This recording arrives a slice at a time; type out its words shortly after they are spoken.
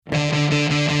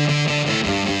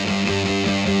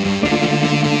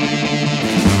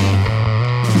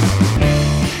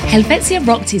Helvetia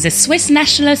Rockt is a Swiss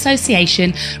national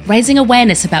association raising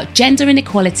awareness about gender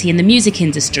inequality in the music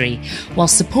industry, while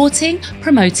supporting,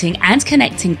 promoting and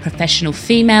connecting professional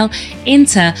female,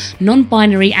 inter,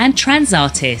 non-binary and trans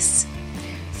artists.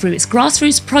 Through its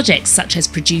grassroots projects such as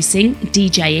producing,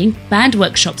 DJing, band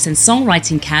workshops and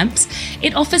songwriting camps,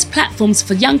 it offers platforms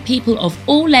for young people of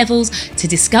all levels to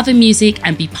discover music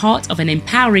and be part of an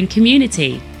empowering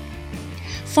community.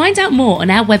 Find out more on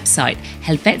our website,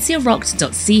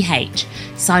 helvetiarockt.ch.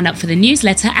 Sign up for the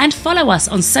newsletter and follow us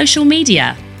on social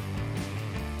media.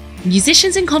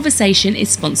 Musicians in Conversation is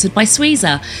sponsored by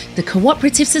Suiza, the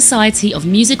cooperative society of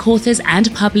music authors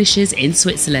and publishers in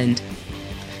Switzerland.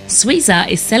 Suiza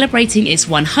is celebrating its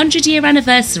 100-year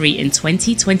anniversary in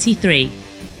 2023.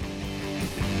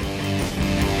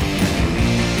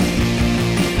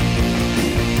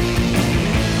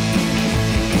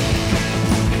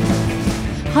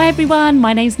 Hi everyone,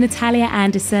 my name's Natalia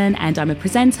Anderson and I'm a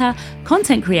presenter,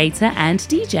 content creator and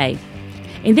DJ.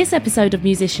 In this episode of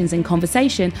Musicians in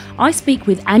Conversation, I speak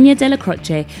with Anya Della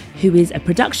Croce, who is a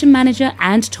production manager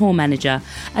and tour manager,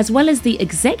 as well as the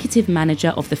executive manager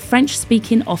of the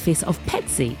French-speaking office of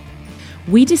Petsy.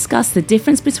 We discuss the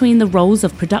difference between the roles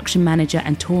of production manager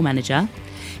and tour manager,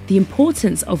 the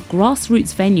importance of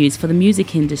grassroots venues for the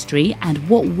music industry and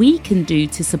what we can do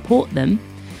to support them.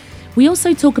 We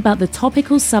also talk about the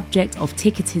topical subject of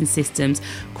ticketing systems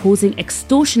causing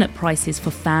extortionate prices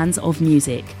for fans of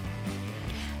music.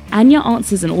 Anya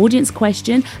answers an audience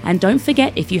question, and don't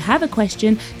forget, if you have a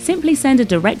question, simply send a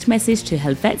direct message to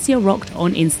Helvetia Rockt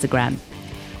on Instagram.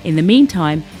 In the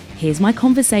meantime, here's my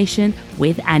conversation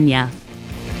with Anya.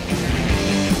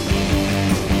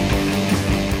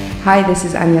 Hi, this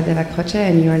is Anya Della Croce,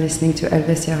 and you are listening to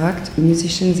Helvetia Rockt,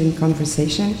 Musicians in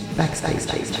Conversation, backstage.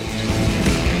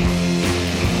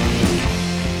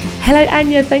 Hello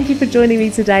Anya, thank you for joining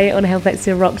me today on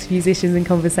Helvetia Rockt Musicians in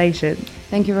Conversation.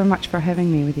 Thank you very much for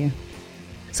having me with you.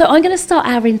 So I'm going to start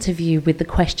our interview with the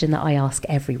question that I ask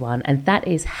everyone, and that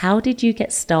is, how did you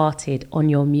get started on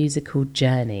your musical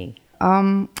journey?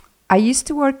 I used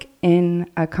to work in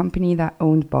a company that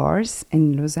owned bars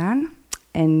in Lausanne,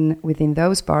 and within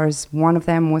those bars, one of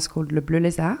them was called Le Bleu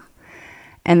Lézard.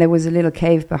 And there was a little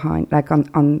cave behind, like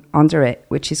on under it,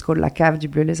 which is called La Cave du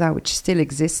Bleu Lézard, which still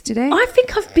exists today. I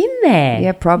think I've been there.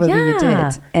 Yeah, probably you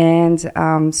did. And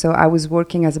so I was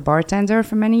working as a bartender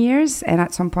for many years. And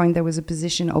at some point there was a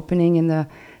position opening in the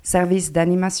service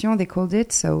d'animation, they called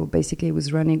it. So basically it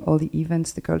was running all the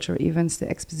events, the cultural events, the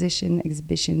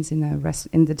exhibitions in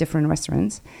the different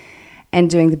restaurants, and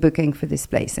doing the booking for this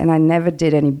place. And I never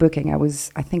did any booking.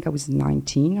 I think I was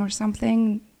 19 or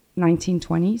something.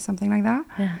 1920, something like that.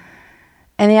 Yeah.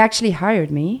 And they actually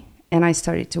hired me and I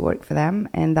started to work for them,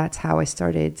 and that's how I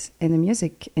started in the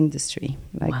music industry,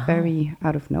 very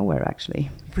out of nowhere actually.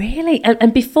 Really?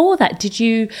 And before that, did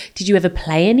you ever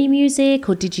play any music,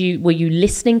 or were you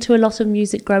listening to a lot of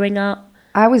music growing up?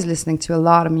 I was listening to a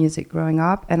lot of music growing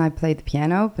up, and I played the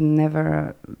piano, but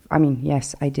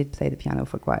yes, I did play the piano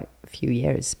for quite a few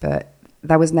years, but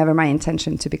that was never my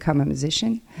intention to become a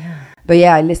musician. Yeah. But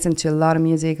yeah, I listened to a lot of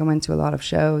music. I went to a lot of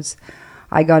shows.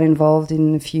 I got involved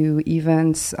in a few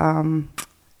events,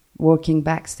 working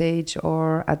backstage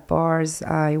or at bars.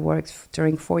 I worked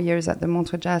during 4 years at the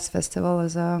Montreux Jazz Festival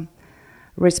as a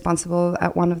responsible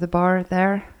at one of the bars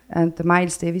there at the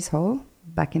Miles Davis Hall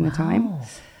back in the time.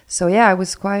 So yeah, I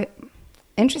was quite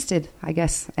interested, I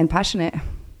guess, and passionate.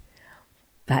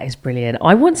 That is brilliant.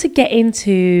 I want to get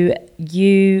into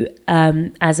you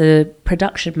as a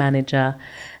production manager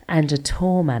and a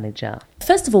tour manager.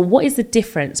 First of all, what is the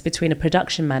difference between a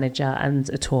production manager and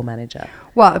a tour manager?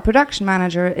 Well, a production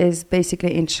manager is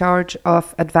basically in charge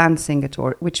of advancing a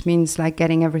tour, which means like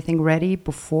getting everything ready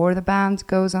before the band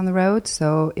goes on the road.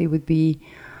 So it would be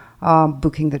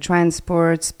booking the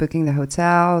transports, booking the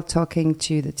hotel, talking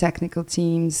to the technical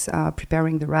teams,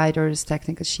 preparing the riders,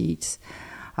 technical sheets.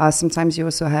 Sometimes you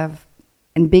also have,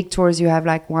 in big tours, you have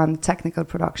like one technical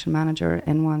production manager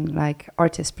and one like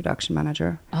artist production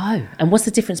manager. Oh, and what's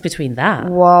the difference between that?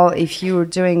 Well, if you're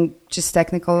doing just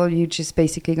technical, you're just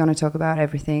basically going to talk about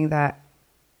everything that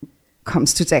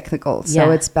comes to technical. So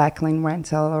it's backline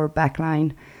rental or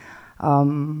backline,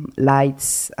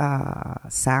 lights,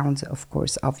 sound, of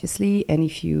course, obviously. And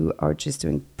if you are just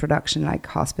doing production like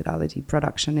hospitality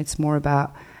production, it's more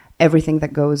about everything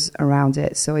that goes around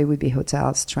it. So it would be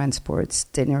hotels, transports,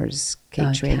 dinners,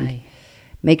 catering. Okay.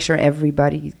 Make sure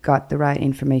everybody got the right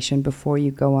information before you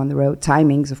go on the road.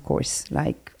 Timings, of course,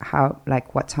 like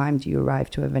what time do you arrive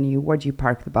to a venue? Where do you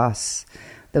park the bus?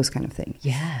 Those kind of things.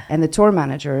 Yeah. And the tour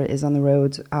manager is on the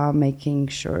road making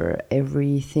sure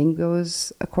everything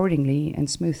goes accordingly and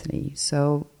smoothly.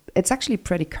 So it's actually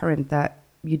pretty current that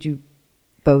you do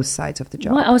both sides of the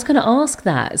job. Well, I was going to ask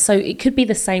that. So it could be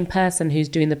the same person who's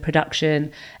doing the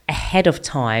production ahead of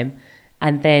time,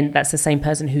 and then that's the same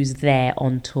person who's there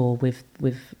on tour with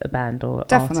a band or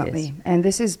Definitely. artist. And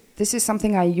this is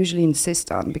something I usually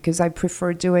insist on, because I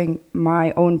prefer doing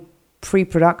my own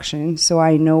pre-production so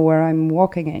I know where I'm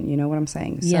walking in, you know what I'm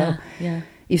saying? So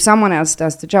if someone else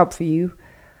does the job for you,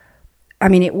 I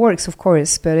mean, it works, of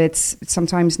course, but it's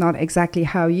sometimes not exactly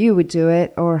how you would do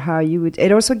it or how you would...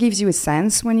 It also gives you a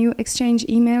sense when you exchange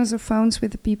emails or phones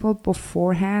with the people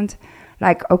beforehand.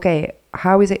 Like, okay,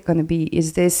 how is it going to be?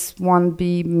 Is this one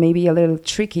be maybe a little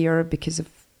trickier because of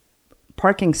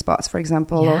parking spots, for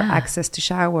example, or access to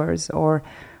showers, or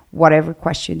whatever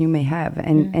question you may have?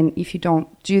 And if you don't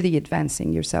do the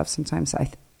advancing yourself, sometimes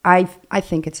I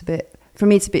think it's a bit... For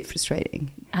me, it's a bit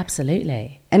frustrating.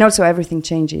 Absolutely. And also everything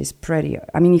changes pretty...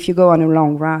 I mean, if you go on a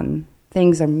long run,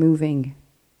 things are moving.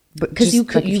 Because you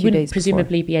wouldn't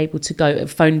presumably be able to go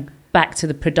phone back to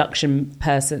the production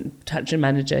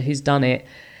manager who's done it,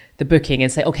 the booking,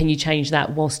 and say, oh, can you change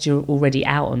that whilst you're already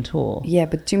out on tour? Yeah,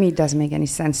 but to me, it doesn't make any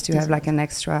sense to have like an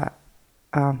extra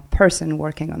person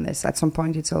working on this. At some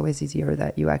point, it's always easier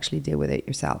that you actually deal with it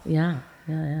yourself. Yeah.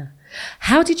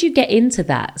 How did you get into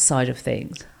that side of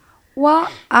things?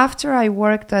 Well, after I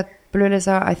worked at Bleu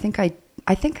Lézard, I think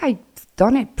I've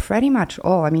done it pretty much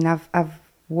all. I mean, I've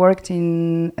worked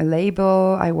in a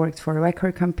label. I worked for a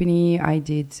record company. I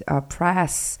did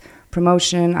press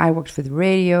promotion. I worked for the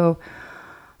radio.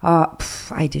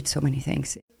 I did so many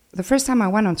things. The first time I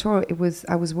went on tour,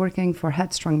 I was working for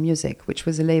Headstrong Music, which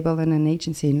was a label and an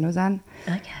agency in Lausanne.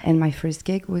 Okay. And my first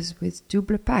gig was with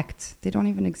Double Pact. They don't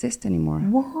even exist anymore.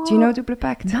 What? Do you know Double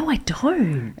Pact? No, I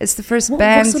don't. It's the first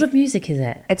band. What sort of music is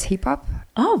it? It's hip hop.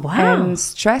 Oh, wow. And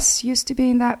Stress used to be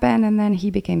in that band, and then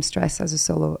he became Stress as a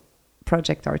solo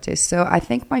project artist. So I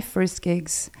think my first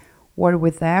gigs were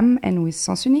with them and with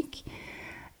Sens Unique.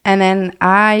 And then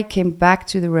I came back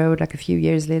to the road like a few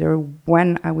years later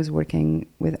when I was working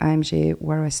with AMG,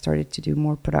 where I started to do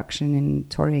more production and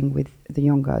touring with the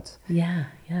Young Gods. Yeah.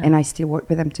 And I still work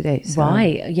with them today. So.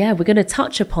 Right. Yeah, we're going to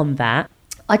touch upon that.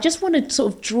 I just want to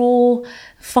sort of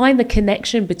find the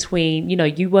connection between,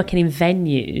 you working in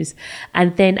venues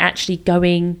and then actually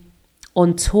going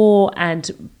on tour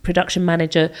and production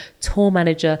manager, tour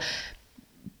manager,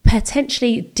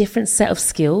 potentially different set of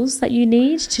skills that you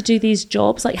need to do these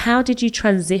jobs. Like, how did you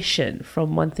transition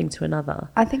from one thing to another?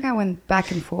 I think I went back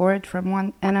and forward from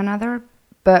one and another,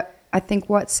 but I think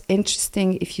what's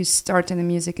interesting if you start in the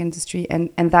music industry, and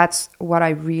that's what I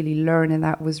really learned, and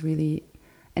that was really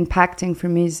impacting for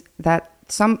me, is that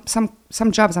some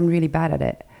jobs I'm really bad at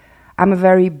it. I'm a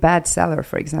very bad seller,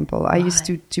 for example. I used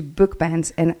to book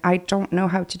bands, and I don't know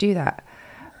how to do that.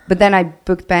 But then I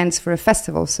booked bands for a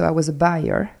festival, so I was a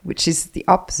buyer, which is the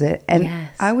opposite. And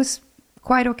I was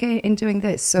quite okay in doing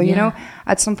this. So,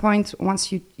 at some point,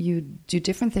 once you do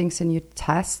different things and you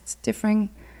test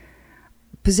different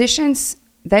positions,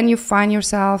 then you find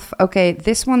yourself, okay,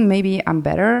 this one maybe I'm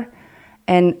better.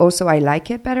 And also I like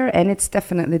it better. And it's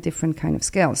definitely different kind of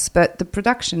skills. But the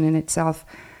production in itself,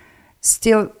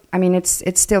 still, I mean,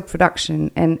 it's still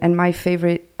production. And my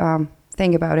favorite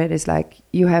thing about it is like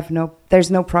there's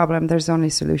no problem, there's only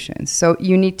solutions. So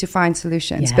you need to find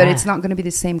solutions, but it's not going to be the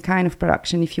same kind of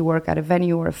production if you work at a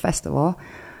venue or a festival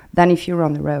than if you're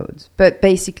on the road. But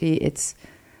basically it's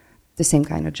the same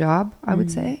kind of job, I would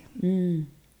say.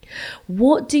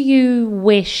 What do you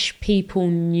wish people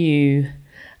knew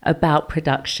about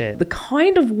production? The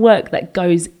kind of work that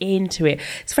goes into it.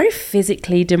 It's very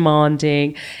physically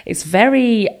demanding. It's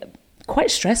very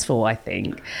quite stressful, I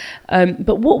think.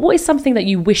 But what is something that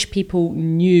you wish people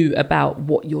knew about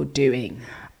what you're doing?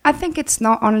 I think it's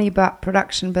not only about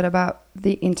production, but about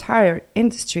the entire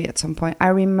industry at some point. I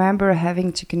remember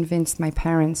having to convince my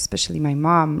parents, especially my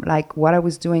mom, like what I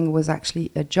was doing was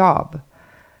actually a job.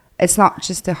 It's not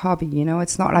just a hobby,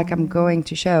 It's not like I'm going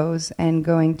to shows and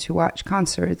going to watch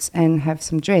concerts and have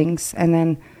some drinks. And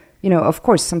then, of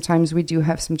course, sometimes we do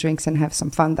have some drinks and have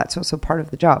some fun. That's also part of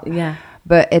the job. Yeah.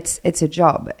 But it's a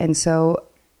job. And so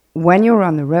when you're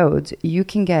on the road, you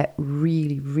can get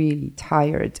really, really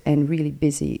tired and really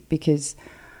busy because,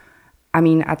 I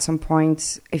mean, at some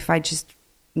point, if I just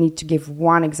need to give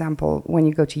one example, when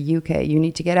you go to UK, you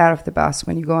need to get out of the bus.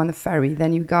 When you go on the ferry,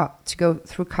 then you got to go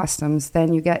through customs,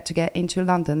 then you get to get into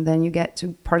London, then you get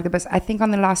to park the bus. I think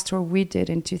on the last tour we did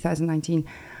in 2019,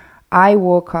 I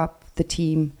woke up the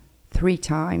team 3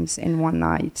 times in one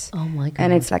night. Oh my God.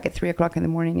 And it's like at 3:00 in the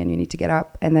morning and you need to get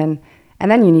up and then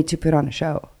you need to put on a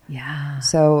show. Yeah.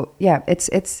 So yeah,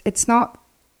 it's not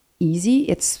easy.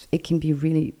 It can be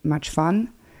really much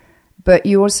fun, But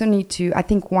you also need to, I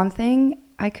think one thing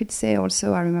I could say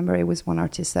also, I remember it was one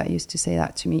artist that used to say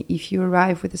that to me, if you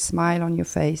arrive with a smile on your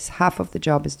face, half of the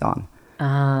job is done.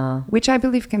 Which I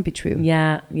believe can be true.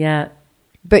 Yeah, yeah.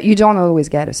 But you don't always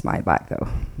get a smile back though.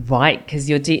 Right, because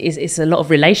it's a lot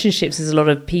of relationships, there's a lot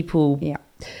of people. Yeah.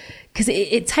 Because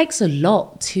it takes a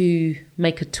lot to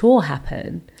make a tour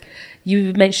happen.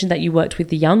 You mentioned that you worked with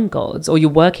the Young Gods, or you're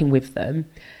working with them.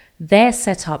 Their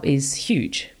setup is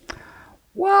huge.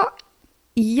 Well,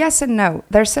 yes and no.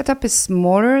 Their setup is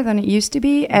smaller than it used to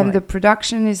be, and the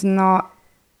production is not...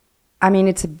 I mean,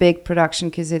 it's a big production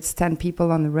because it's 10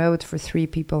 people on the road for 3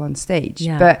 people on stage.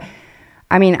 Yeah. But,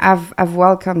 I mean, I've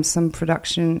welcomed some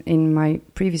production in my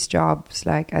previous jobs,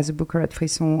 like as a booker at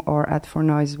Frisson or at For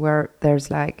Noise, where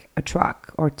there's like a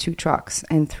truck or 2 trucks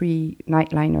and 3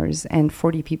 nightliners and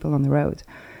 40 people on the road.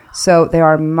 So there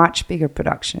are much bigger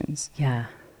productions. Yeah.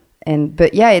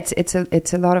 But yeah,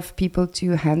 it's a lot of people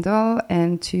to handle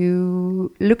and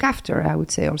to look after, I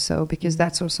would say also, because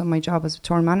that's also my job as a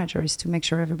tour manager, is to make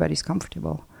sure everybody's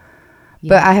comfortable. Yeah.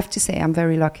 But I have to say I'm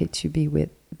very lucky to be with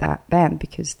that band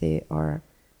because they are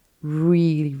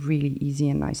really, really easy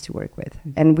and nice to work with.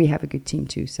 And we have a good team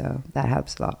too, so that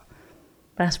helps a lot.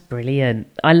 That's brilliant.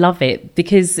 I love it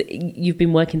because you've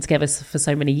been working together for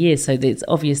so many years, so it's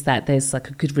obvious that there's like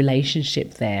a good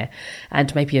relationship there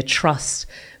and maybe a trust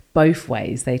both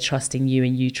ways. They trusting you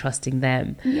and you trusting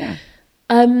them. Yeah.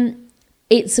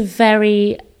 It's a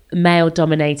very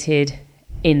male-dominated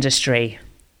industry.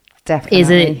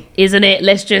 Definitely. Isn't it?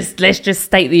 Let's just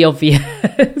state the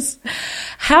obvious.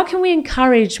 How can we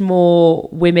encourage more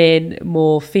women,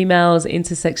 more females,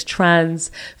 intersex, trans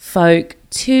folk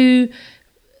to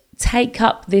take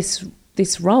up this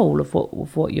role of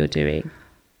what you're doing?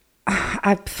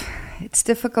 It's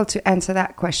difficult to answer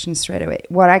that question straight away.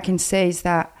 What I can say is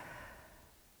that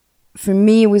for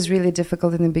me, it was really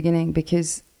difficult in the beginning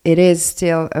because it is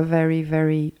still a very,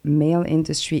 very male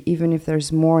industry, even if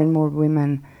there's more and more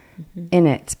women in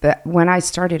it. But when I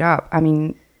started up, I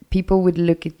mean, people would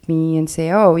look at me and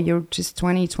say, oh, you're just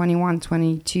 20, 21,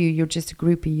 22, you're just a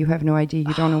groupie, you have no idea,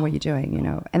 you don't know what you're doing, you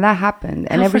know. And that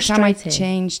happened. And every time I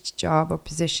changed job or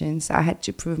positions, I had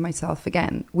to prove myself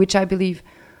again, which I believe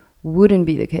wouldn't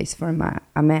be the case for a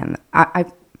man. I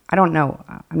don't know.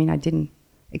 I mean, I didn't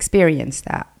experience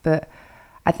that, but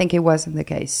I think it wasn't the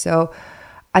case. So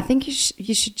I think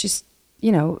you should just,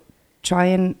 you know, try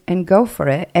and go for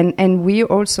it. And we're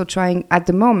also trying at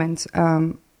the moment.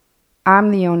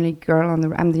 I'm the only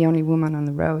I'm the only woman on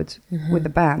the road with the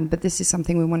band, but this is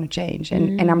something we want to change.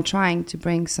 And I'm trying to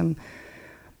bring some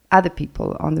other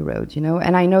people on the road, you know.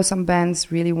 And I know some bands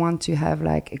really want to have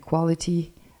like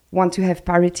equality, want to have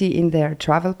parity in their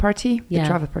travel party. Yeah. The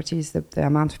travel party is the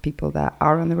amount of people that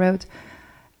are on the road.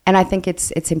 And I think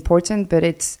it's important, but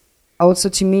it's also,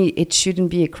 to me, it shouldn't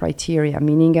be a criteria.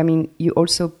 Meaning, I mean, you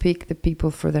also pick the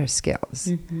people for their skills.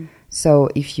 So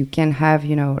if you can have,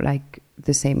 you know, like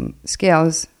the same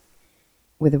skills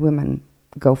with a woman,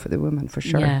 go for the woman for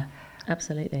sure. Yeah,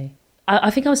 absolutely.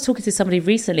 I think I was talking to somebody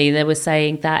recently, and they were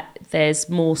saying that there's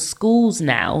more schools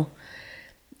now.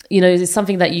 You know, it's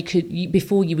something that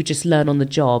before you would just learn on the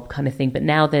job kind of thing, but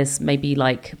now there's maybe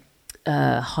like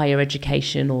higher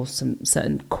education or some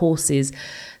certain courses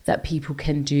that people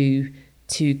can do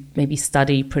to maybe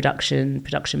study production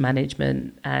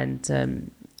management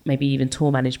and maybe even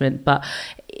tour management. But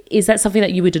is that something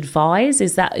that you would advise?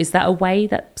 Is that a way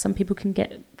that some people can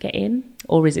get in?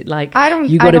 Or is it like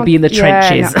you got to be in the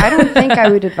trenches? No, I don't think I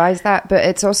would advise that. But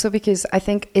it's also because I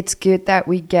think it's good that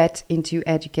we get into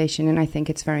education, and I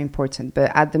think it's very important.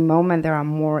 But at the moment, there are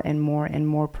more and more and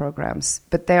more programs,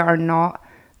 but there are not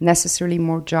necessarily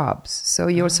more jobs. So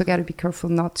you also got to be careful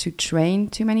not to train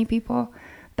too many people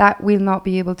that will not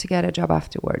be able to get a job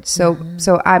afterwards. So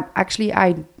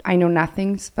I know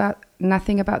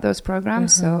nothing about those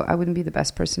programs, so I wouldn't be the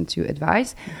best person to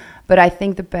advise. But I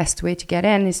think the best way to get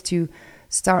in is to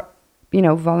start, you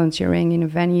know, volunteering in a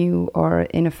venue or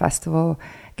in a festival,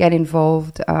 get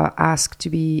involved, ask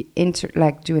to be do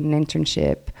an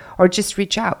internship, or just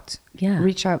reach out. Yeah.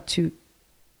 Reach out to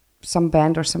some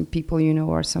band or some people you know,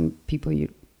 or some people you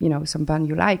know, some band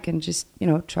you like, and just, you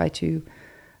know, try to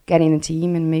get in a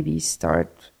team and maybe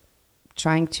start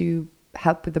trying to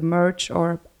help with the merch,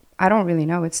 or I don't really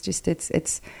know. It's just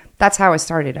it's that's how I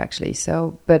started actually.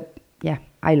 So, but yeah,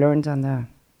 I learned on the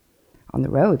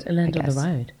road. I learned on the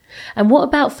road. And what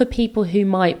about for people who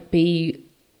might be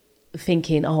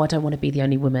thinking, oh, I don't want to be the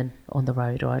only woman on the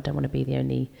road, or I don't want to be the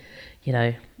only, you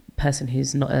know, person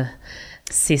who's not a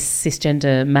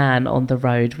cisgender man on the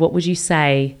road? What would you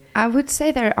say? I would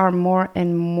say there are more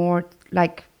and more,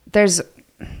 like, there's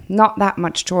not that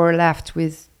much tour left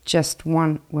with just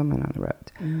one woman on the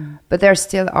road. But there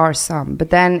still are some. But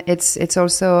then it's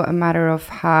also a matter of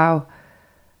how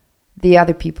the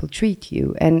other people treat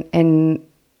you. And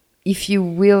if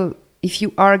you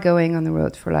are going on the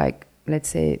road for like, let's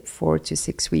say 4 to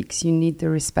 6 weeks, you need the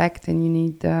respect, and you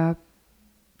need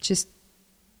just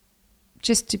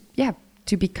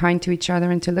to be kind to each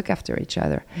other and to look after each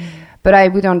other. But I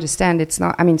would understand it's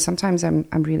not, I mean, sometimes I'm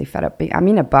really fed up. I'm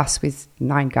in a bus with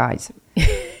 9 guys.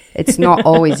 It's not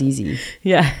always easy.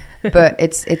 Yeah. But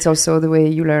it's also the way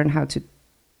you learn how to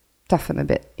toughen a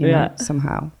bit, you know,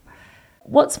 somehow.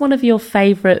 What's one of your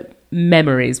favorite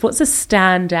memories? What's a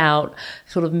standout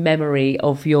sort of memory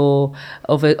of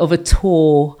a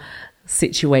tour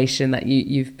situation that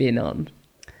you've been on?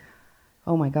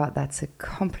 Oh my God, that's a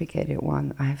complicated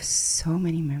one. I have so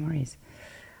many memories.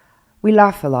 We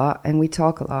laugh a lot and we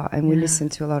talk a lot and we listen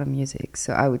to a lot of music.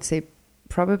 So I would say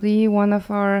probably one of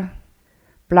our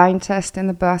blind tests in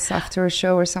the bus after a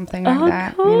show or something like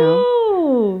that, cool. You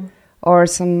know. Or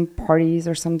some parties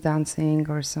or some dancing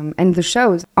or some... And the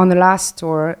shows. On the last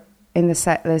tour, in the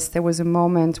set list, there was a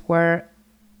moment where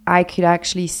I could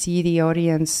actually see the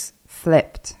audience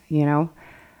flipped, you know.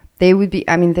 They would be...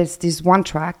 I mean, there's this one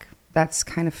track that's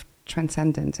kind of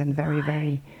transcendent and very,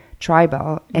 very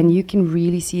tribal. And you can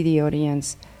really see the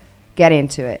audience get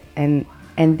into it.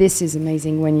 And this is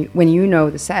amazing when you know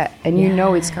the set and you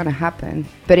know it's going to happen.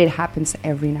 But it happens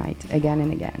every night, again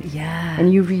and again. Yeah.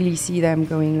 And you really see them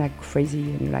going like crazy.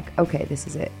 And you're like, okay, this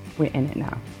is it. We're in it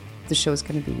now. The show's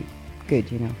going to be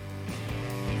good, you know.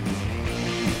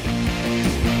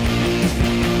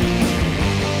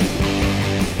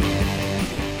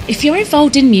 If you're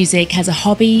involved in music as a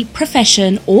hobby,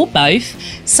 profession, or both,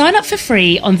 sign up for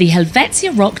free on the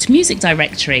Helvetia Rocked Music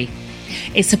Directory.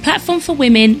 It's a platform for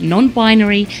women,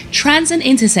 non-binary, trans and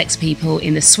intersex people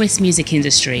in the Swiss music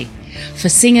industry. For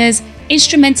singers,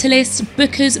 instrumentalists,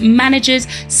 bookers, managers,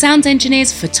 sound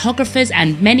engineers, photographers,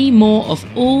 and many more of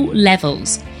all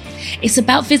levels. It's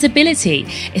about visibility.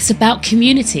 It's about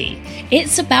community.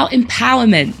 It's about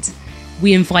empowerment.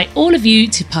 We invite all of you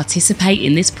to participate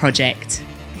in this project.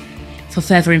 For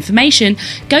further information,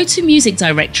 go to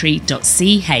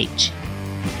musicdirectory.ch.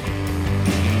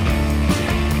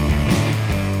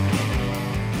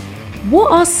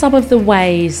 What are some of the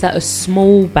ways that a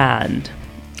small band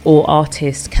or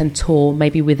artist can tour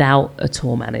maybe without a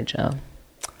tour manager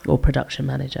or production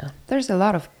manager? There's a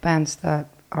lot of bands that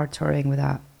are touring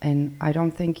without, and I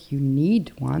don't think you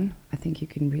need one. I think you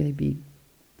can really be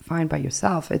fine by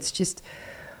yourself. It's just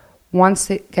once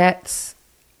it gets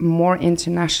more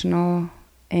international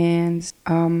and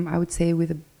I would say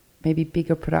with a maybe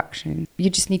bigger production, you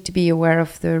just need to be aware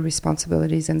of the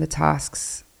responsibilities and the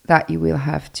tasks that you will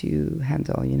have to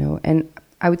handle, you know. And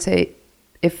I would say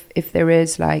if there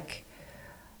is like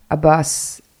a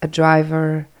bus, a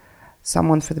driver,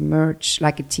 someone for the merch,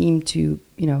 like a team to,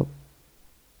 you know,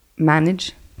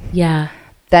 manage,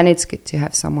 then it's good to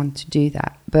have someone to do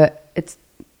that. But it's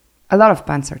a lot of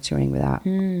bands are touring without,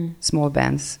 small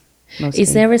bands mostly.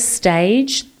 Is there a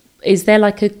stage? Is there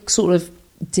like a sort of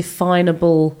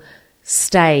definable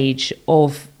stage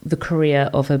of the career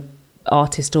of a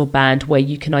artist or band where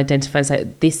you can identify and say,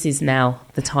 this is now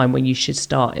the time when you should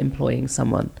start employing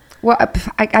someone? Well,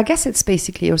 I guess it's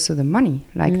basically also the money,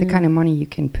 like the kind of money you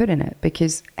can put in it,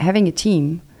 because having a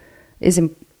team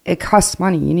it costs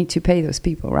money. You need to pay those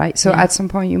people, right? So at some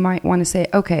point you might want to say,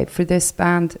 okay, for this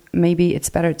band, maybe it's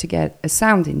better to get a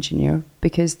sound engineer,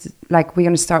 because like we're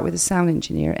going to start with a sound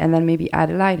engineer and then maybe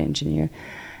add a light engineer.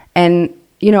 And,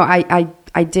 you know,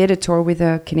 I did a tour with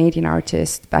a Canadian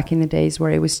artist back in the days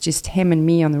where it was just him and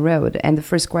me on the road. And the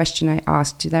first question I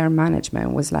asked to their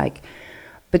management was like,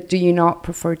 but do you not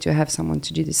prefer to have someone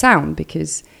to do the sound?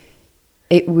 Because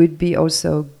it would be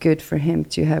also good for him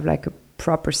to have like a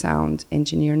proper sound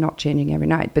engineer, not changing every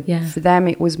night. But for them,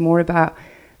 it was more about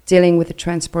dealing with the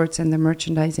transports and the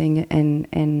merchandising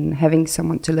and having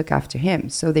someone to look after him.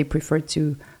 So they preferred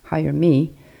to hire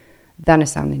me than a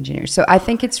sound engineer. So I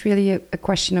think it's really a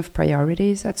question of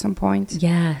priorities at some point.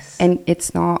 Yes. And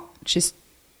it's not just,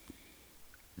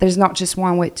 there's not just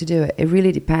one way to do it. It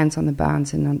really depends on the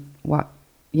bands and on what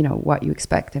you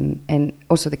expect and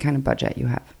also the kind of budget you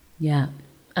have. Yeah,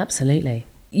 absolutely.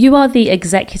 You are the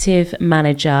executive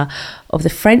manager of the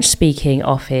French-speaking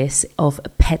office of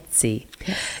PETSI.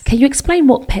 Yes. Can you explain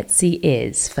what PETSI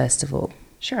is, first of all?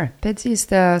 Sure. PETSI is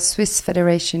the Swiss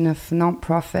Federation of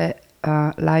Non-Profit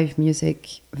Live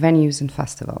Music Venues and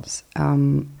Festivals.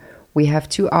 We have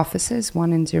 2 offices,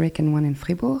 one in Zurich and one in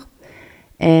Fribourg.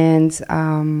 And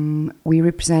we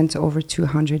represent over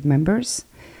 200 members.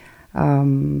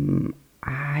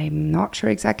 I'm not sure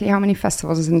exactly how many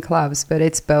festivals and clubs, but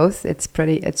it's both.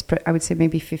 I would say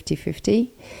maybe 50-50.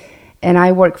 And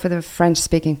I work for the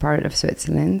French-speaking part of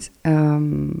Switzerland.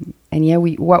 And yeah,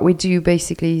 what we do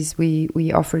basically is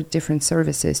we offer different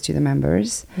services to the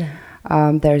members.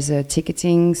 Yeah. There's a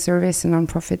ticketing service, a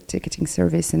non-profit ticketing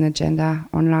service, an agenda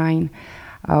online.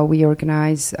 We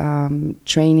organize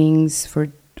trainings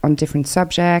on different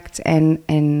subjects,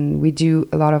 and we do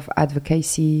a lot of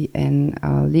advocacy and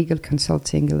legal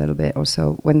consulting a little bit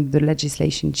also when the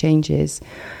legislation changes.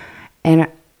 And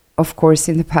of course,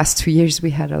 in the past 2 years,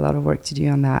 we had a lot of work to do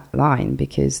on that line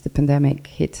because the pandemic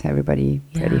hit everybody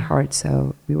pretty hard.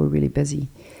 So we were really busy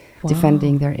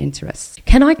defending their interests.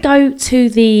 Can I go to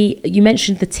you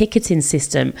mentioned the ticketing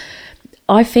system.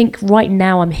 I think right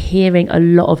now I'm hearing a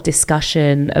lot of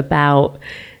discussion about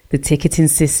the ticketing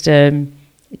system,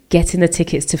 getting the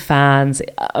tickets to fans,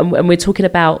 and we're talking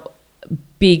about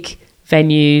big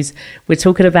venues. We're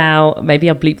talking about, maybe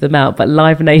I'll bleep them out, but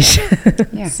Live Nation,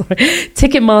 sorry,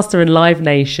 Ticketmaster and Live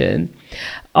Nation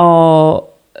are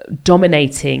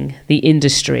dominating the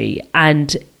industry,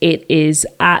 and it's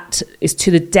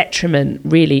to the detriment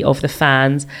really of the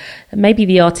fans and maybe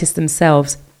the artists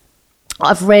themselves.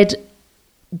 I've read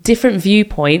different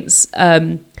viewpoints,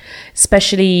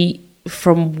 especially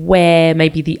from where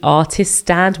maybe the artists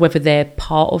stand, whether they're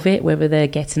part of it, whether they're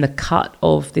getting a cut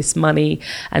of this money,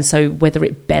 and so whether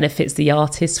it benefits the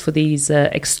artists for these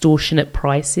extortionate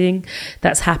pricing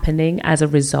that's happening as a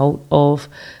result of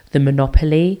the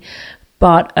monopoly.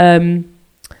 But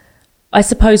I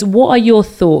suppose, what are your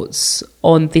thoughts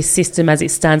on this system as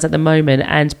it stands at the moment,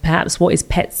 and perhaps what is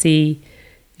Petsy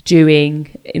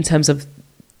doing in terms of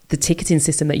the ticketing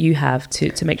system that you have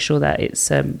to make sure that it's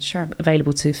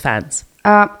available to fans?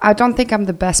 I don't think I'm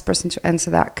the best person to answer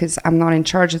that because I'm not in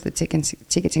charge of the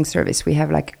ticketing service. We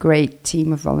have like a great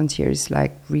team of volunteers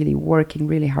like really working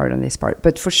really hard on this part.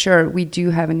 But for sure, we do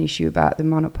have an issue about the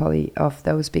monopoly of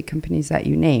those big companies that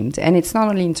you named. And it's not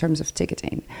only in terms of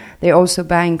ticketing. They're also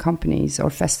buying companies or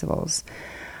festivals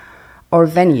or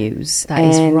venues.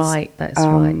 That's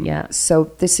right, yeah. So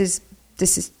this is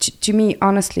to me,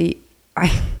 honestly,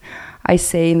 I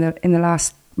say in the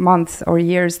last month or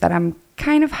years that I'm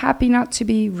kind of happy not to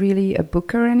be really a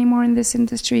booker anymore in this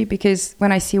industry, because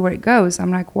when I see where it goes,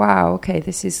 I'm like, wow, okay,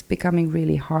 this is becoming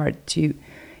really hard to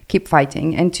keep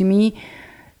fighting. And to me,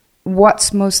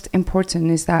 what's most important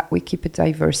is that we keep a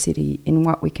diversity in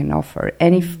what we can offer.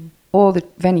 And if all the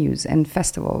venues and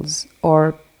festivals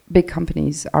or big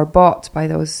companies are bought by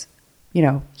those,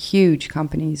 huge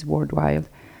companies worldwide,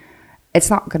 it's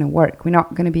not going to work. We're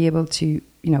not going to be able to,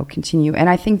 continue. And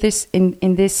I think this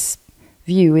in this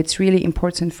view, it's really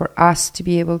important for us to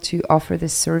be able to offer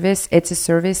this service. It's a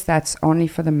service that's only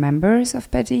for the members of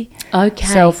Petsy. Okay.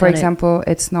 So, for example,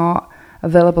 it's not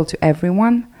available to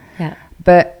everyone. Yeah.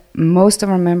 But most of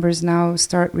our members now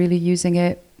start really using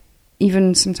it.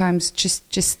 Even sometimes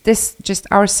just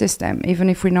our system, even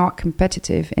if we're not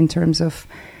competitive in terms of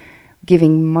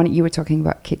giving money. You were talking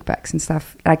about kickbacks and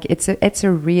stuff. Like it's a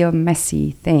real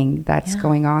messy thing that's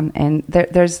going on. And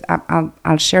there's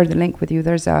I'll share the link with you.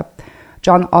 There's a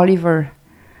John Oliver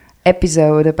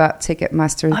episode about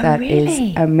Ticketmaster that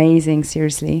is amazing.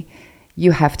 Seriously,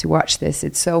 you have to watch this.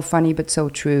 It's so funny but so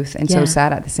true and so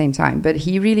sad at the same time. But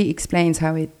he really explains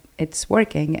how it's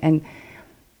working. And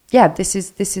yeah, this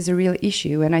is a real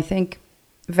issue. And I think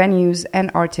venues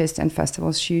and artists and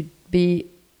festivals should be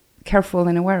careful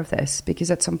and aware of this,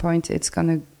 because at some point it's going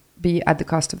to be at the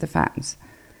cost of the fans,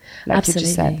 like Absolutely. You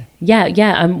just said.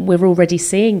 Yeah, we're already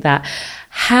seeing that.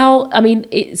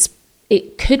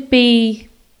 It could be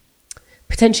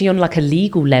potentially on like a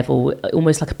legal level,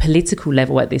 almost like a political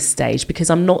level at this stage, because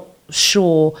I'm not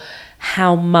sure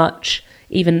how much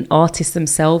even artists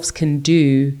themselves can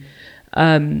do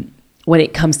when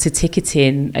it comes to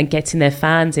ticketing and getting their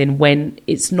fans in when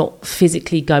it's not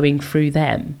physically going through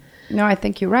them. No, I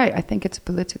think you're right. I think it's a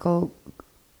political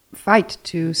fight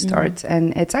to start,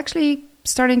 and it's actually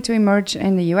starting to emerge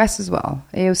in the US as well.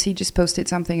 AOC just posted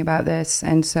something about this,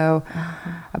 and so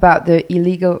about the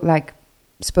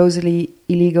supposedly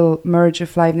illegal merge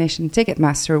of Live Nation and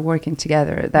Ticketmaster working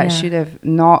together that should have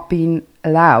not been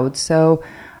allowed. So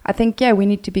I think, we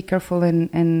need to be careful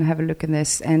and have a look in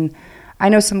this. And I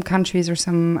know some countries or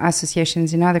some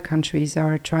associations in other countries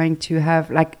are trying to have,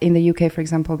 like in the UK, for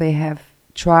example, they have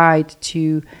tried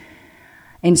to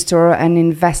install an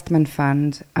investment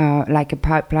fund, like a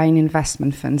pipeline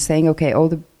investment fund, saying, okay, all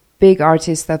the big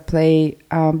artists that play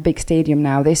big stadium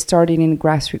now, they started in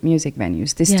grassroots music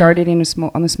venues. They started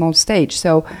on a small stage.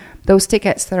 So those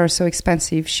tickets that are so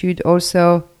expensive should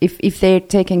also, if they're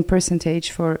taking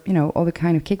percentage for, all the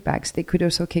kind of kickbacks, they could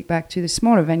also kick back to the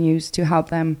smaller venues to help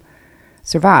them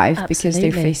survive. Absolutely. Because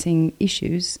they're facing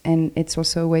issues, and it's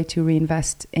also a way to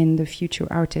reinvest in the future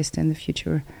artist and the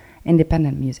future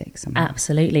independent music somehow.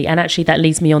 Absolutely. And actually that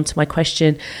leads me on to my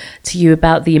question to you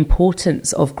about the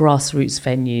importance of grassroots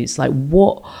venues. Like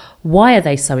why are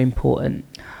they so important?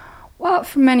 Well,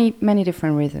 for many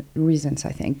different reasons,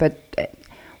 I think. But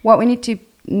what we need to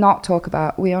not talk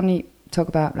about, we only talk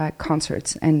about like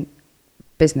concerts and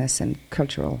business and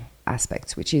cultural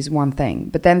aspects, which is one thing.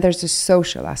 But then there's the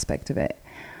social aspect of it.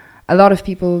 A lot of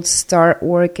people start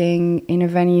working in a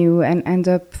venue and end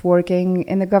up working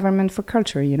in the government for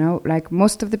culture, Like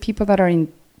most of the people that are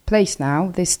in place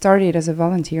now, they started as a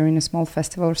volunteer in a small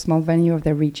festival or small venue of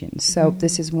their region. So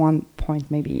this is one point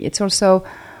maybe. It's also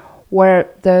where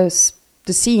the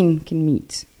scene can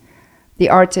meet. The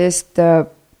artists,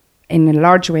 in a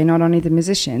large way, not only the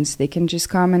musicians, they can just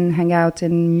come and hang out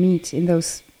and meet in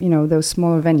those, those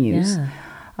smaller venues.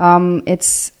 Yeah.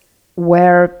 It's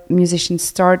where musicians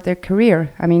start their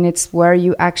career. I mean, it's where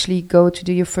you actually go to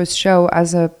do your first show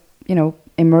as a,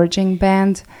 emerging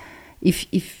band.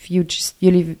 If you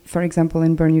live, for example,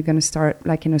 in Bern, you're going to start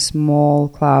like in a small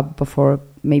club before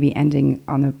maybe ending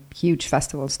on a huge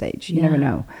festival stage. You never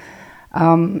know.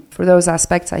 For those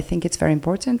aspects, I think it's very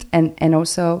important. And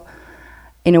also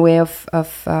in a way of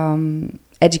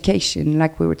education,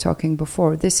 like we were talking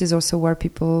before, this is also where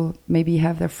people maybe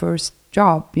have their first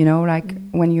job,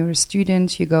 when you're a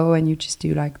student, you go and you just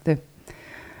do like the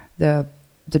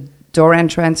door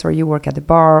entrance, or you work at the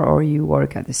bar, or you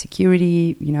work at the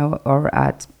security, or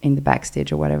in the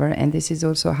backstage or whatever. And this is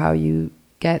also how you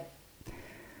get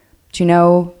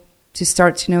to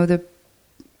start to know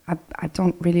I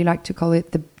don't really like to call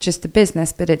it just the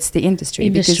business, but it's the industry.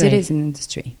 Because it is an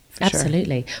industry.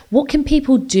 Absolutely. Sure. What can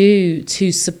people do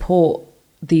to support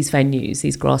these venues,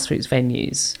 these grassroots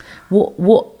venues?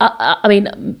 I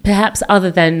mean, perhaps other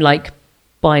than like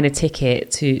buying a ticket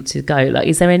to go, like,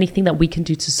 is there anything that we can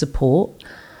do to support?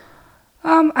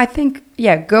 I think,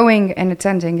 going and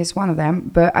attending is one of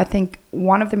them. But I think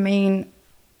one of the main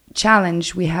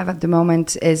challenge we have at the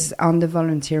moment is on the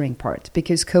volunteering part,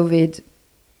 because COVID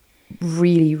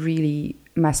really, really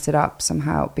messed it up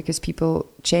somehow, because people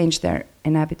changed their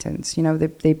inhabitants.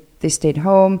 They stayed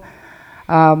home.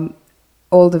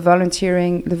 All the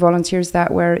volunteers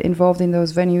that were involved in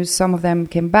those venues, some of them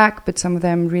came back, but some of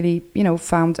them really,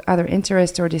 found other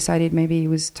interest or decided maybe it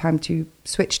was time to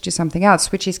switch to something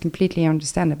else, which is completely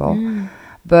understandable.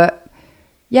 But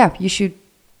you should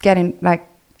get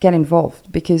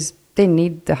involved, because they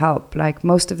need the help. Like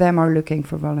most of them are looking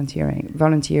for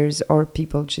volunteers or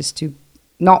people just to.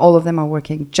 Not all of them are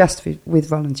working just with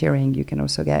volunteering. You can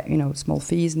also get small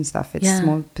fees and stuff. It's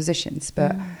small positions,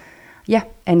 but. Yeah,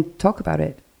 and talk about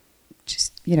it.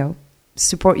 Just,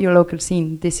 support your local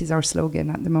scene. This is our slogan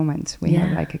at the moment. We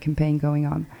have like a campaign going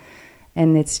on.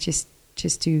 And it's just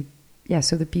to,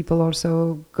 so the people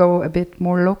also go a bit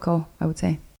more local, I would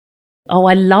say. Oh,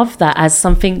 I love that as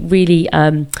something really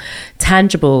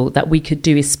tangible that we could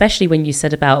do, especially when you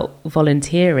said about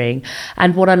volunteering.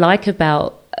 And what I like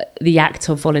about the act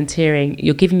of volunteering,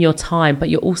 you're giving your time, but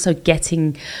you're also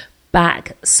getting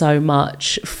back so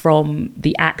much from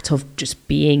the act of just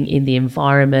being in the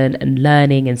environment and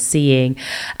learning and seeing.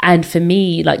 And for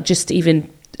me, like just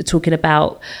even talking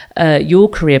about your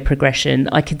career progression,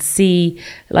 I could see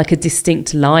like a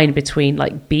distinct line between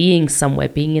like being somewhere,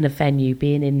 being in a venue,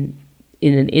 being in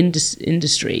an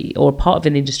industry or part of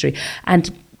an industry,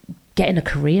 and getting a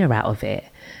career out of it.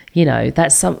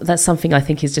 That's something I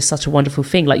think is just such a wonderful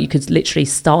thing. Like you could literally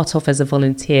start off as a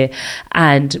volunteer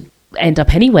and end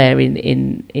up anywhere in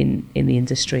the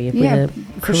industry.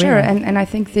 For sure. And I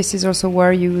think this is also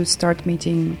where you start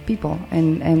meeting people,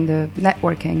 and the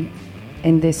networking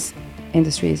in this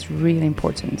industry is really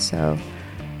important. So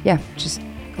just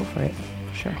go for it,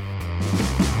 for sure.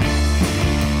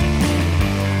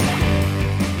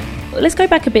 Let's go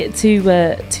back a bit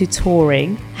to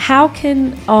touring. How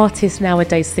can artists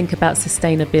nowadays think about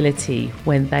sustainability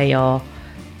when they are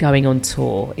going on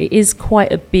tour? It is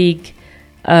quite a big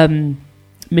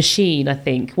machine, I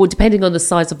think. Well, depending on the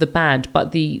size of the band,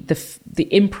 but the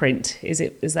imprint is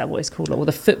that what it's called, or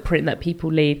the footprint that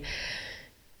people leave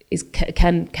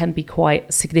can be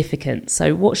quite significant.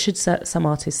 So, what should some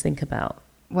artists think about?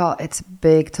 Well, it's a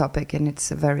big topic and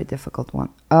it's a very difficult one.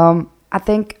 I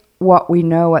think what we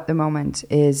know at the moment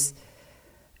is,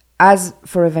 as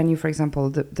for a venue, for example,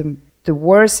 the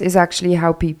worst is actually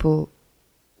how people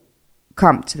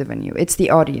come to the venue. It's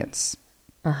the audience.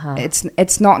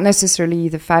 It's not necessarily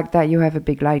the fact that you have a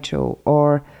big light show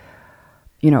or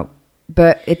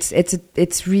but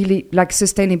it's really like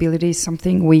sustainability is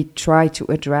something we try to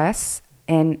address,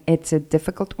 and it's a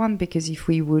difficult one because if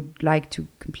we would like to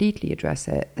completely address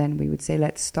it, then we would say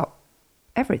let's stop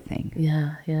everything.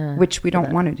 Yeah. Which we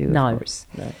don't want to do, of course.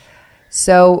 No.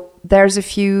 So there's a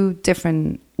few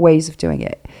different ways of doing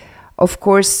it. Of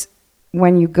course,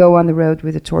 when you go on the road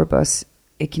with a tour bus,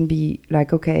 it can be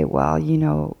like, okay, well,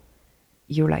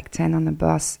 you're like 10 on the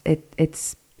bus.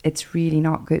 It's really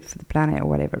not good for the planet or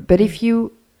whatever. But if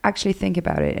you actually think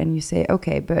about it and you say,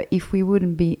 okay, but if we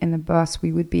wouldn't be in the bus,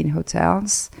 we would be in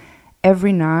hotels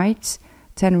every night,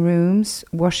 10 rooms,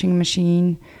 washing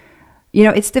machine.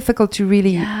 It's difficult to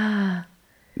really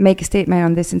make a statement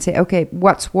on this and say, okay,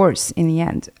 what's worse in the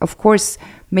end? Of course,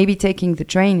 maybe taking the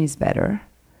train is better.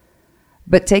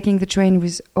 But taking the train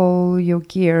with all your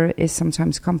gear is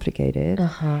sometimes complicated.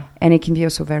 And it can be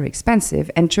also very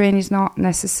expensive. And train is not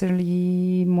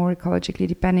necessarily more ecologically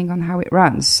depending on how it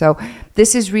runs. So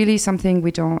this is really something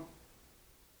we don't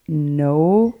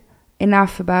know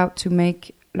enough about to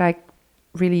make like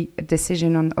really a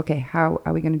decision on, okay, how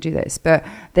are we going to do this? But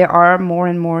there are more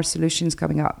and more solutions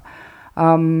coming up.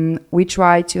 We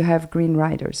try to have green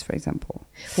riders, for example.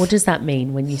 What does that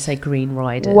mean when you say green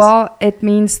riders? Well, it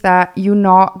means that you're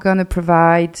not going to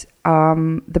provide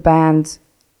the band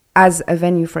as a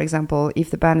venue, for example. If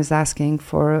the band is asking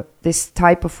for this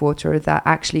type of water that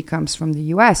actually comes from the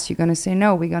US, you're going to say,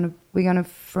 no, we're going to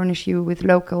furnish you with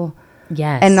local,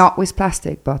 and not with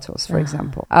plastic bottles, for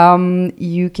example.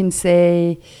 You can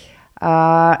say,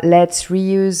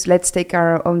 let's take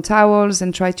our own towels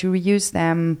and try to reuse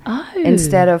them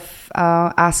instead of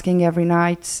asking every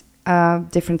night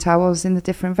different towels in the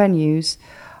different venues.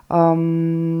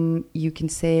 You can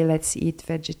say, let's eat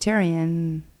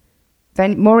vegetarian.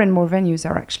 More and more venues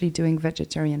are actually doing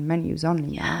vegetarian menus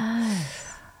only now.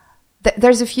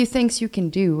 There's a few things you can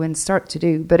do and start to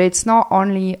do, but it's not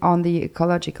only on the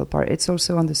ecological part, it's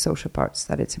also on the social parts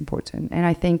that it's important. And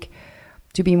I think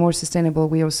to be more sustainable,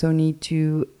 we also need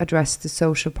to address the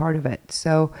social part of it.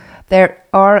 So there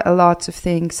are a lot of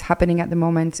things happening at the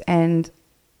moment, and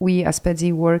we as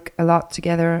Pezzi work a lot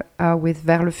together with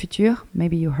Vers le Futur.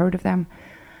 Maybe you heard of them.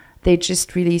 They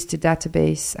just released a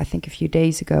database, I think a few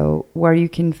days ago, where you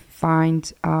can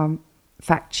find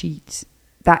fact sheets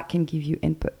that can give you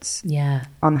inputs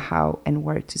on how and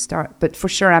where to start. But for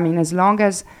sure, I mean, as long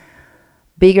as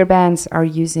bigger bands are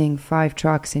using 5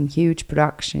 trucks in huge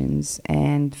productions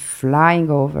and flying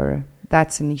over,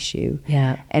 that's an issue.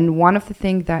 And one of the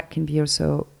things that can be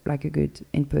also like a good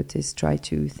input is try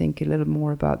to think a little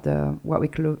more about what we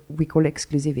call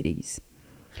exclusivities.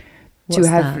 What's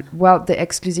that? Well, the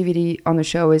exclusivity on the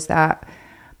show is that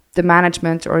the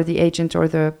management or the agent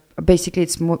or basically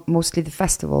it's mostly the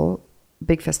festival,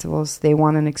 big festivals, they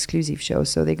want an exclusive show.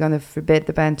 So they're going to forbid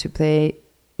the band to play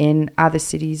in other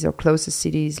cities or closest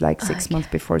cities like 6 months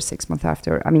before, 6 months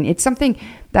after. I mean, it's something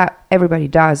that everybody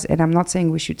does, and I'm not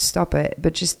saying we should stop it,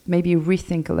 but just maybe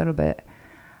rethink a little bit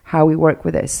how we work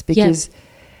with this. Because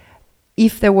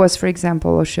if there was, for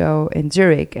example, a show in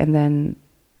Zurich and then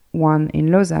one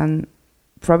in Lausanne,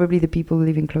 probably the people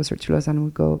living closer to Lausanne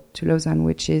would go to Lausanne,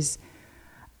 which is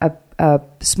a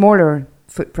smaller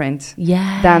footprint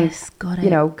than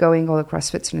going all across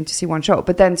Switzerland to see one show.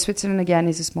 But then Switzerland again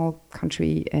is a small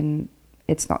country, and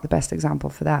it's not the best example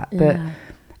for that. But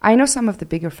I know some of the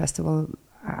bigger festivals.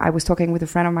 I was talking with a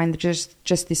friend of mine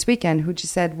just this weekend who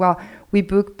just said, well, we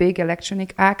book big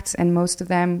electronic acts, and most of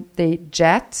them they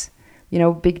jet.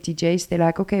 Big DJs, they're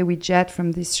like, okay, we jet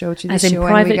from this show to this show. As in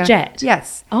private jet?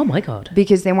 Yes. Oh my God.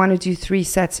 Because they want to do 3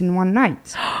 sets in one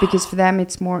night. Because for them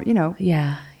it's more,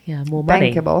 more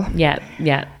money. Bankable.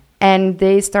 Yeah. And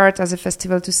they start as a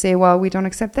festival to say, well, we don't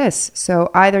accept this.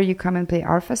 So either you come and play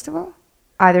our festival,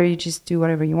 either you just do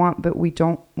whatever you want, but we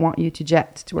don't want you to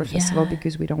jet to our festival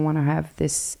because we don't want to have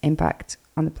this impact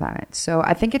on the planet. So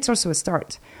I think it's also a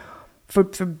start for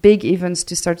big events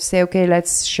to start to say, okay,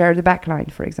 let's share the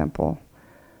backline, for example.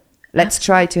 Let's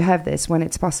try to have this when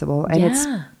it's possible. And it's,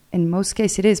 in most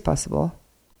cases, it is possible.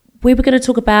 We were going to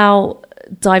talk about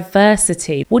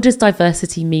diversity. What does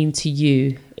diversity mean to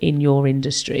you in your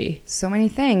industry? So many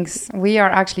things. We are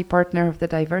actually partner of the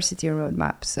diversity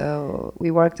roadmap. So we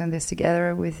worked on this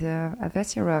together with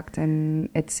Advesia Rock, and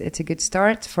it's a good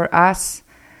start for us.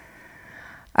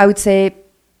 I would say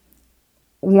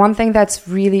one thing that's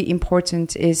really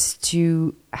important is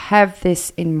to have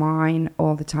this in mind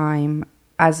all the time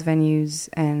as venues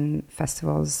and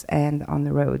festivals and on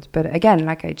the road. But again,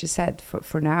 like I just said,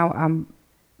 for now, I'm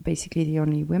basically the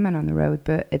only woman on the road,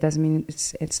 but it doesn't mean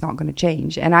it's not going to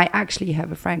change. And I actually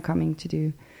have a friend coming to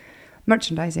do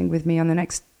merchandising with me on the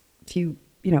next few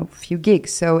few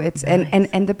gigs. So it's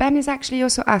and the band is actually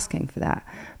also asking for that.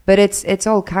 But it's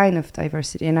all kind of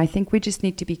diversity, and I think we just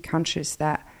need to be conscious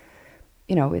that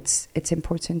it's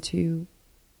important to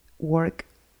work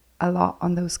a lot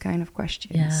on those kind of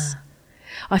questions. Yeah.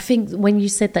 I think when you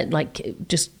said that, like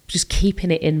just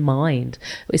keeping it in mind,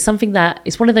 it's something that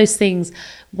it's one of those things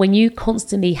when you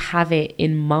constantly have it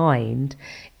in mind,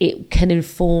 it can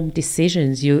inform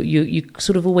decisions. You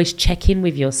sort of always check in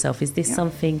with yourself. Is this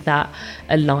something that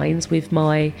aligns with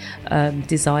my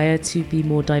desire to be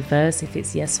more diverse? If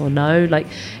it's yes or no, like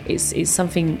it's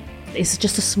something. It's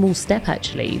just a small step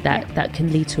actually that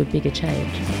can lead to a bigger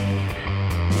change.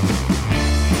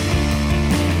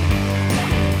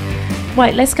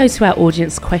 Right, let's go to our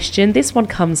audience question. This one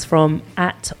comes from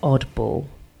 @Oddball.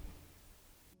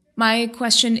 My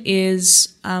question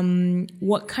is,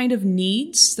 what kind of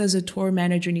needs does a tour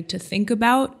manager need to think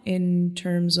about in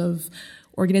terms of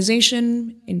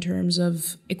organization, in terms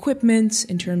of equipment,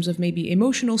 in terms of maybe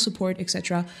emotional support,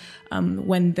 etc.,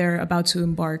 when they're about to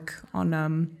embark on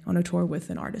a tour with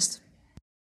an artist?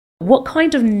 What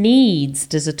kind of needs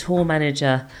does a tour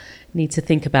manager need to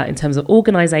think about in terms of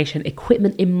organization,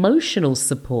 equipment, emotional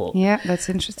support? Yeah, that's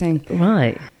interesting.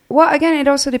 Right. Well, again, it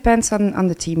also depends on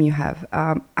the team you have.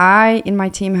 I, in my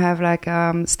team, have like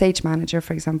a stage manager,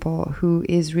 for example, who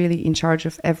is really in charge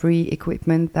of every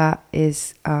equipment that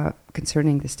is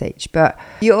concerning the stage. But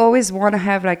you always want to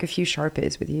have like a few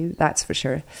Sharpies with you, that's for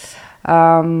sure.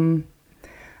 I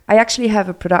actually have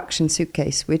a production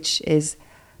suitcase, which is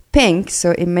pink,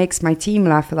 so it makes my team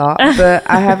laugh a lot, but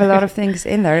I have a lot of things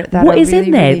in there. What is really,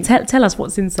 in there? Really... Tell us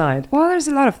what's inside. Well, there's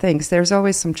a lot of things. There's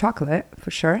always some chocolate,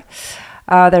 for sure.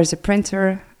 There's a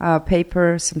printer,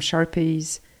 paper, some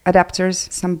Sharpies,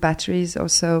 adapters, some batteries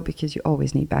also, because you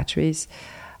always need batteries.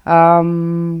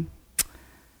 Yeah,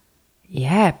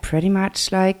 pretty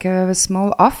much like a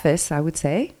small office, I would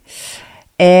say.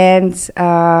 And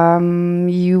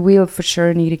you will for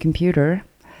sure need a computer.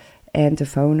 And a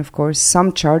phone, of course,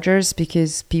 some chargers,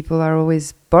 because people are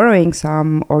always borrowing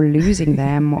some or losing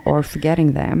them or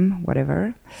forgetting them,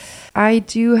 whatever. I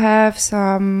do have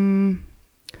some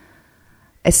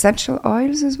essential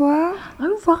oils as well.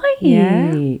 Oh, right.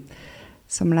 Yeah.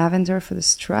 Some lavender for the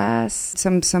stress,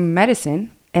 some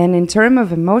medicine. And in terms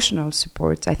of emotional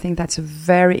support, I think that's a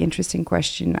very interesting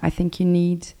question. I think you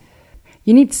need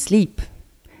sleep.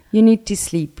 You need to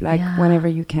sleep, whenever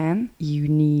you can. You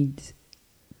need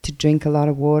to drink a lot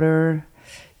of water.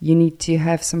 You need to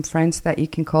have some friends that you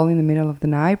can call in the middle of the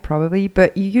night, probably,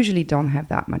 but you usually don't have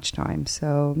that much time.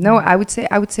 So no, I would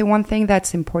say one thing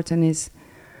that's important is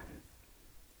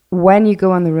when you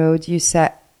go on the road, you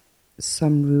set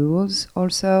some rules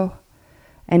also,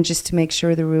 and just to make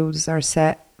sure the rules are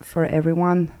set for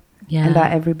everyone and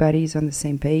that everybody's on the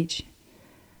same page.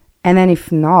 And then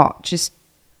if not, just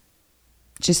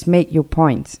make your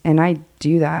point. And I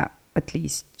do that at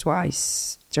least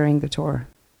twice during the tour.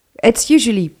 It's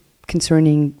usually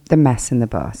concerning the mess in the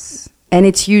bus. And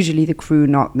it's usually the crew,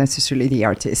 not necessarily the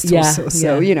artist also.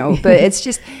 So, but it's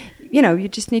just, you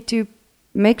just need to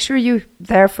make sure you're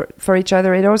there for each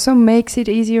other. It also makes it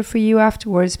easier for you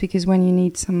afterwards, because when you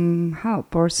need some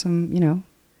help or some,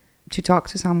 to talk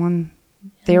to someone,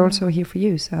 they're also here for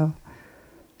you. So,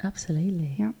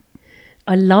 absolutely. Yeah.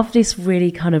 I love this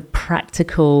really kind of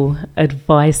practical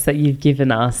advice that you've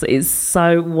given us. It's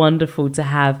so wonderful to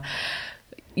have,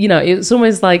 it's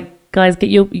almost like, guys,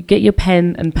 get your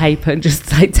pen and paper and just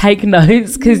take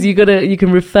notes, because you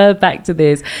can refer back to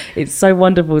this. It's so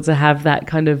wonderful to have that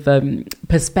kind of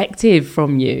perspective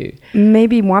from you.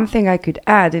 Maybe one thing I could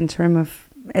add in terms of,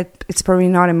 it's probably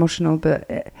not emotional,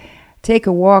 but take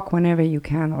a walk whenever you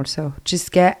can also.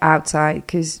 Just get outside,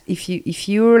 because if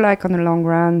you're like on a long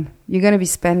run, you're going to be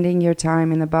spending your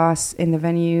time in the bus, in the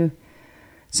venue.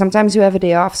 Sometimes you have a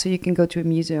day off, so you can go to a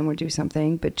museum or do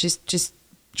something, but just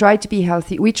try to be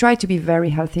healthy. We try to be very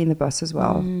healthy in the bus as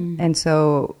well. And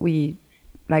so we,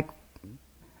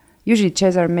 usually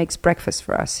Cesar makes breakfast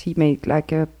for us. He made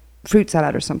like a fruit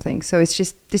salad or something. So it's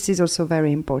just, this is also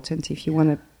very important if you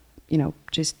want to,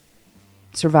 just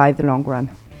survive the long run.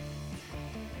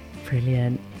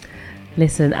 Brilliant.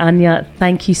 Listen, Anya,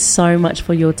 thank you so much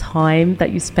for your time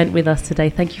that you spent with us today.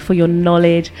 Thank you for your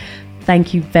knowledge.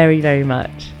 Thank you very, very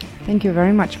much. Thank you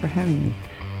very much for having me.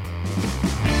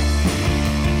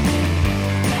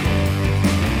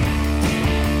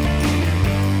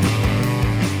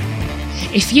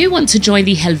 If you want to join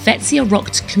the Helvetia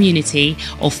Rocked community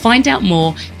or find out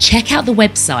more, check out the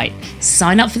website,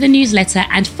 sign up for the newsletter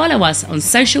and follow us on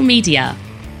social media.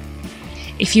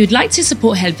 If you'd like to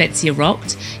support Helvetia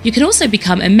Rocked, you can also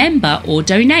become a member or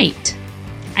donate.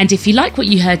 And if you like what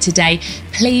you heard today,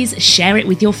 please share it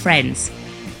with your friends.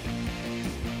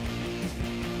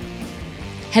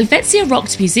 Helvetia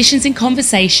Rocked Musicians in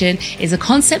Conversation is a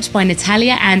concept by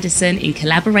Natalia Anderson in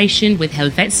collaboration with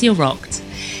Helvetia Rocked.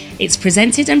 It's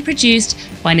presented and produced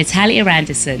by Natalia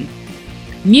Anderson.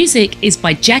 Music is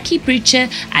by Jackie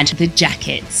Brucher and The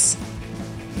Jackets.